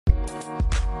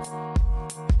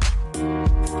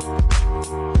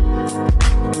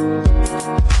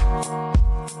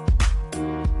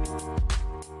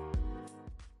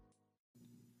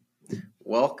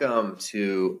Welcome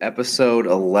to episode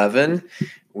 11.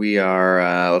 We are,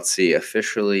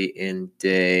 officially in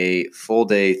full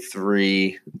day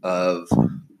 3 of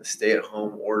the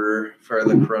stay-at-home order for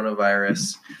the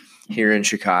coronavirus here in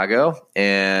Chicago.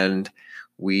 And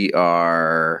we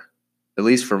are, at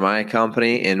least for my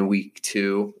company, in week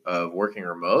 2 of working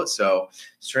remote. So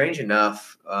strange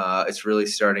enough, it's really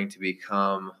starting to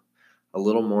become a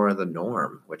little more of the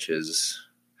norm, which is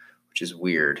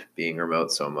weird, being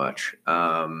remote so much.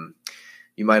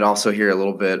 You might also hear a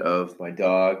little bit of my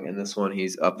dog in this one.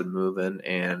 He's up and moving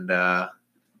and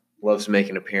loves to make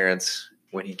an appearance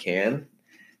when he can.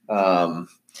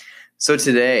 So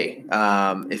today,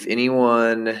 if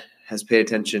anyone has paid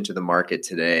attention to the market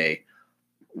today,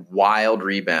 wild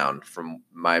rebound from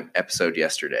my episode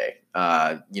yesterday.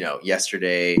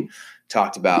 Yesterday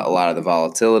talked about a lot of the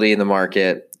volatility in the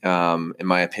market. In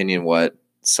my opinion, what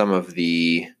some of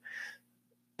the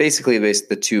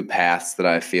two paths that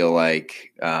I feel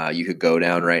like you could go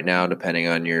down right now, depending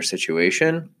on your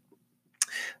situation.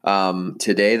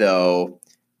 Today, though,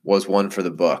 was one for the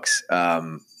books.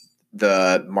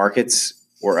 The markets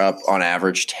were up on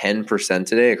average 10%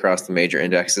 today across the major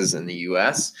indexes in the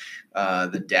U.S.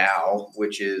 The Dow,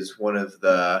 which is one of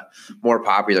the more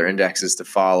popular indexes to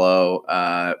follow,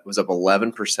 was up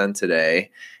 11%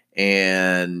 today.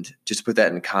 And just to put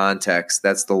that in context,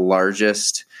 that's the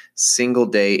largest single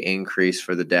day increase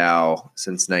for the Dow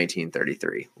since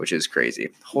 1933, which is crazy.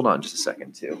 Hold on just a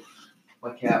second, too.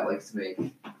 My cat likes to make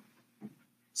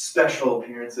special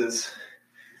appearances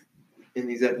in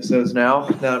these episodes now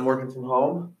that I'm working from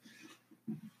home.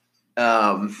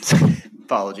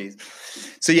 Apologies.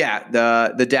 So yeah,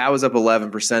 the Dow was up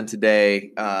 11%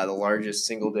 today, the largest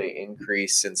single day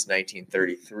increase since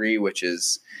 1933, which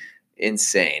is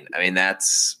insane. I mean,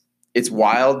 it's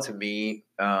wild to me.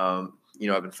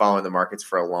 I've been following the markets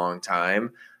for a long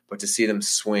time, but to see them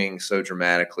swing so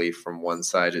dramatically from one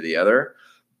side to the other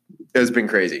has been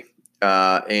crazy.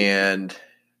 And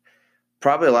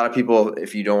probably a lot of people,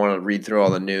 if you don't want to read through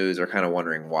all the news, are kind of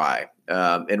wondering why.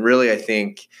 And really, I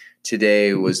think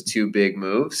today was 2 big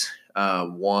moves.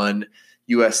 One,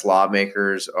 U.S.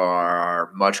 lawmakers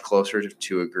are much closer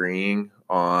to agreeing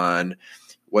on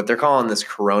what they're calling this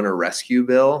Corona Rescue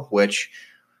Bill, which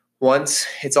once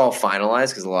it's all finalized,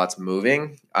 because a lot's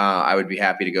moving, I would be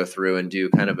happy to go through and do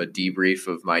kind of a debrief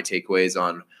of my takeaways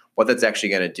on what that's actually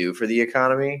going to do for the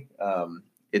economy.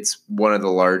 It's one of the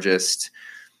largest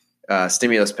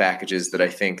stimulus packages that I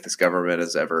think this government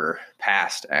has ever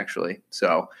passed, actually.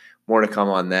 So more to come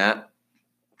on that.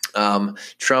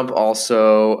 Trump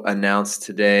also announced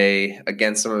today,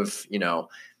 against some of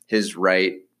his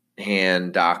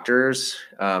right-hand doctors'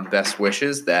 best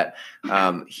wishes, that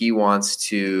he wants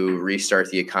to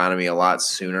restart the economy a lot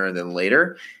sooner than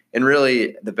later. And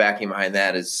really, the backing behind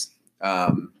that is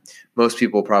most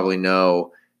people probably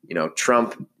know,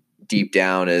 Trump deep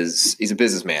down he's a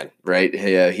businessman, right?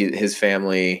 His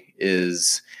family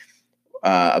is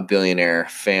a billionaire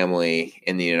family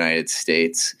in the United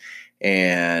States.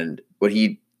 And what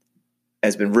he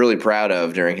has been really proud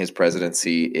of during his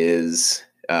presidency is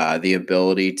the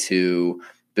ability to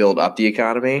build up the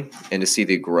economy and to see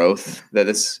the growth that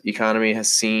this economy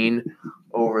has seen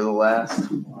over the last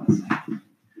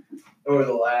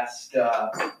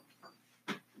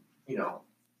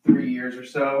 3 years or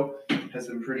so has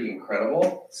been pretty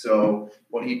incredible. So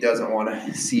what he doesn't want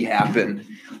to see happen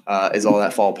is all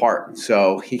that fall apart.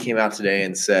 So he came out today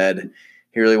and said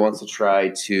he really wants to try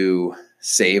to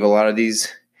save a lot of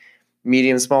these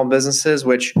medium and small businesses,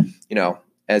 which,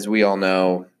 as we all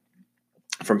know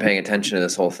from paying attention to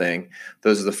this whole thing,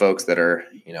 those are the folks that are,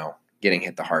 getting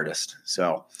hit the hardest.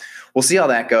 So we'll see how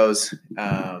that goes.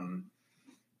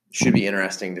 Should be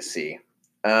interesting to see.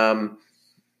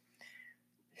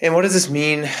 And what does this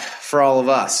mean for all of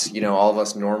us, all of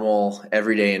us normal,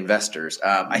 everyday investors?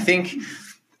 I think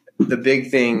the big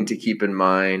thing to keep in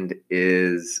mind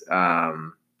is,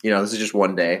 this is just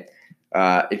one day.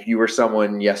 If you were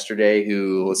someone yesterday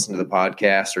who listened to the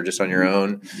podcast or just on your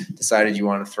own decided you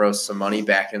want to throw some money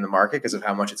back in the market because of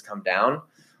how much it's come down,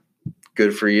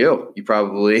 good for you. You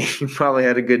probably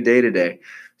had a good day today.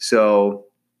 So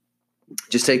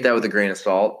just take that with a grain of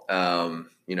salt.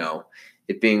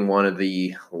 It being one of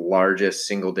the largest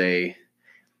single day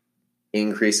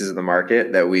increases in the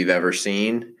market that we've ever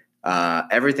seen.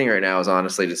 Everything right now is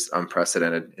honestly just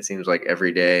unprecedented. It seems like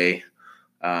every day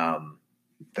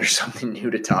there's something new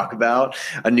to talk about,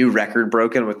 a new record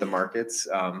broken with the markets,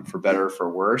 for better or for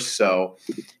worse. So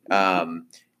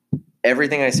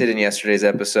everything I said in yesterday's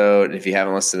episode, and if you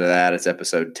haven't listened to that, it's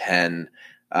episode 10.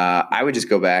 I would just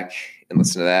go back and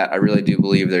listen to that. I really do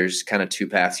believe there's kind of two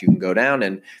paths you can go down,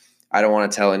 and I don't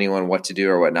want to tell anyone what to do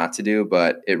or what not to do,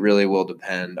 but it really will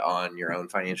depend on your own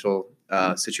financial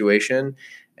situation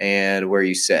and where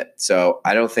you sit. So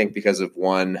I don't think because of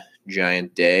one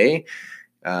giant day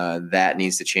that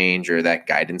needs to change or that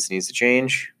guidance needs to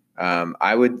change.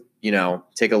 I would,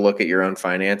 take a look at your own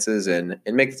finances and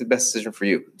make the best decision for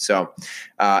you. So,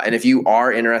 and if you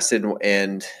are interested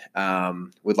and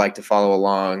would like to follow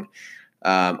along,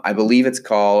 I believe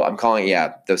I'm calling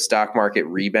it, the Stock Market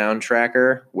Rebound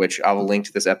Tracker, which I will link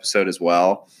to this episode as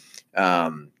well.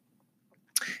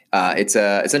 It's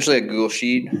essentially a Google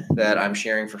Sheet that I'm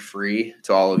sharing for free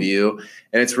to all of you.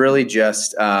 And it's really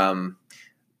just, I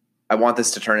want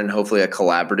this to turn into hopefully a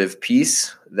collaborative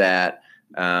piece that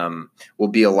will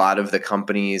be a lot of the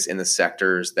companies in the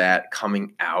sectors that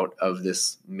coming out of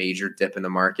this major dip in the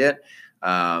market.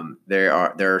 There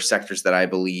are sectors that I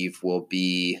believe will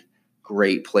be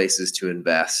great places to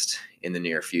invest in the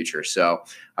near future. So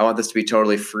I want this to be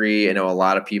totally free. I know a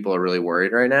lot of people are really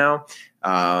worried right now.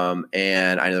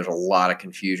 And I know there's a lot of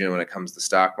confusion when it comes to the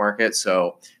stock market.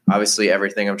 So obviously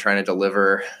everything I'm trying to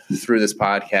deliver through this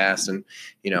podcast and,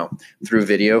 through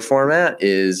video format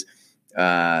is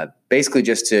basically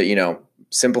just to,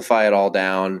 simplify it all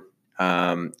down,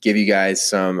 give you guys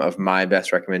some of my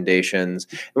best recommendations,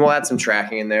 and we'll add some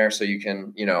tracking in there so you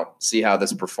can, see how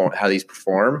these perform.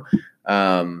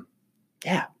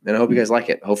 And I hope you guys like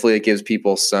it. Hopefully it gives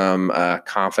people some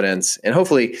confidence and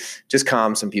hopefully just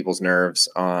calm some people's nerves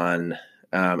on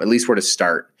at least where to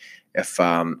start.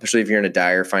 Especially if you're in a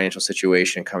dire financial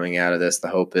situation coming out of this, the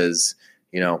hope is,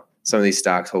 some of these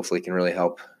stocks hopefully can really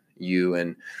help you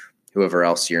and whoever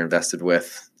else you're invested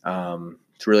with to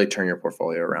really turn your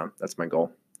portfolio around. That's my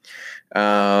goal.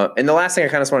 And the last thing I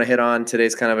kind of just want to hit on,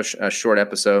 today's kind of a short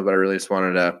episode, but I really just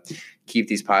wanted to keep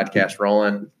these podcasts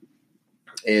rolling,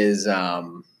 is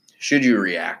should you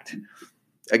react?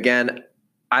 Again,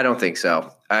 I don't think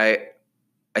so. I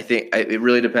think it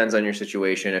really depends on your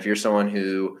situation. If you're someone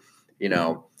who,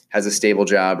 has a stable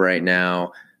job right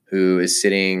now, who is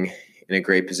sitting in a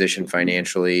great position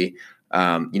financially,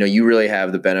 you really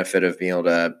have the benefit of being able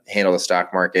to handle the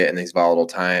stock market in these volatile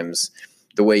times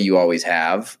the way you always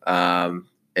have. And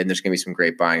there's going to be some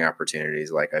great buying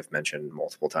opportunities, like I've mentioned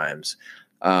multiple times.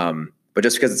 But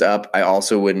just because it's up, I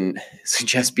also wouldn't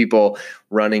suggest people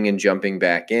running and jumping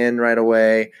back in right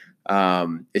away.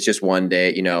 It's just one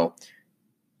day,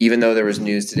 even though there was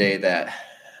news today that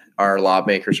our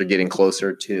lawmakers are getting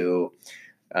closer to,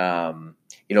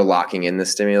 locking in the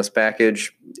stimulus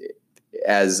package,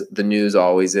 as the news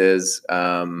always is,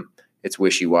 it's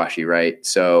wishy-washy, right?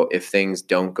 So if things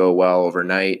don't go well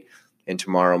overnight and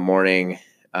tomorrow morning,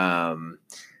 our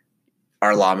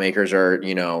lawmakers are,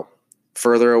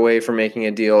 further away from making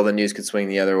a deal, the news could swing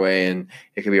the other way and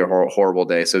it could be a horrible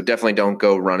day. So definitely don't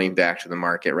go running back to the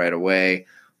market right away.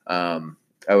 I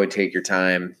would take your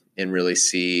time and really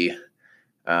see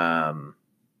how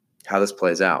this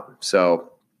plays out.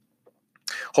 So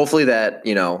hopefully that,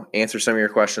 answers some of your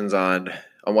questions on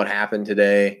what happened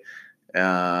today.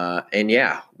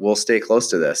 And we'll stay close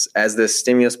to this. As this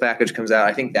stimulus package comes out,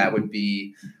 I think that would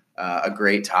be a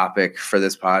great topic for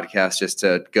this podcast, just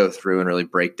to go through and really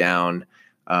break down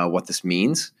what this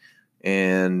means.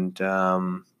 And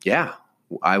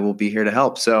I will be here to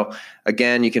help. So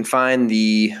again, you can find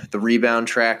the Rebound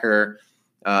Tracker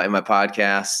in my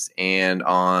podcast and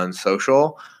on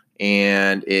social.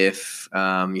 And if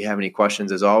you have any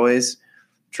questions, as always,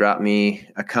 drop me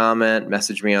a comment,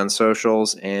 message me on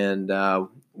socials, and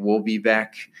we'll be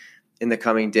back in the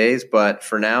coming days. But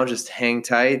for now, just hang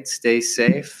tight, stay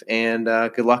safe, and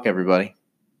good luck, everybody.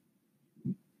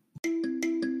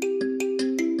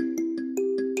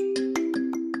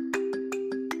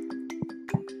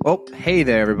 Well, hey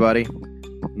there, everybody.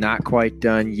 Not quite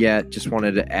done yet. Just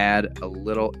wanted to add a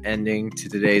little ending to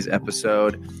today's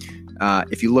episode.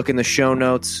 If you look in the show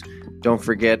notes, don't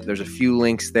forget there's a few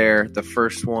links there. The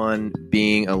first one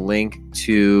being a link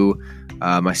to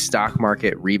my stock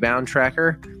market rebound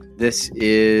tracker. This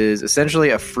is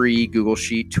essentially a free Google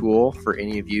Sheet tool for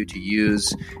any of you to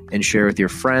use and share with your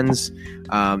friends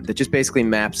that just basically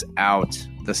maps out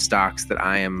the stocks that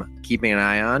I am keeping an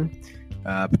eye on,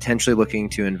 potentially looking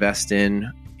to invest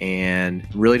in, and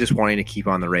really just wanting to keep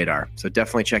on the radar. So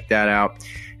definitely check that out.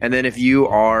 And then if you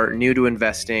are new to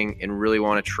investing and really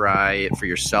want to try it for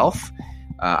yourself,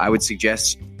 I would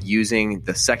suggest using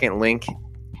the second link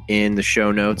in the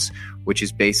show notes, which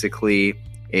is basically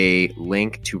a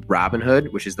link to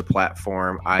Robinhood, which is the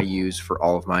platform I use for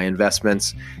all of my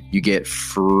investments. You get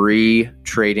free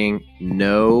trading,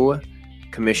 no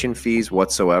commission fees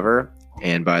whatsoever.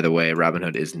 And by the way,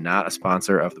 Robinhood is not a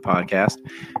sponsor of the podcast,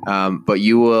 but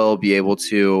you will be able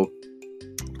to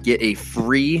get a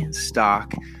free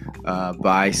stock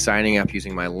by signing up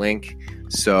using my link.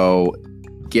 So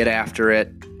get after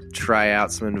it, try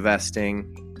out some investing.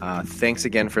 Thanks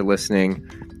again for listening.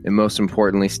 And most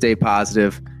importantly, stay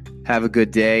positive. Have a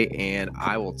good day, and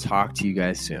I will talk to you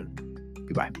guys soon.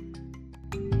 Goodbye.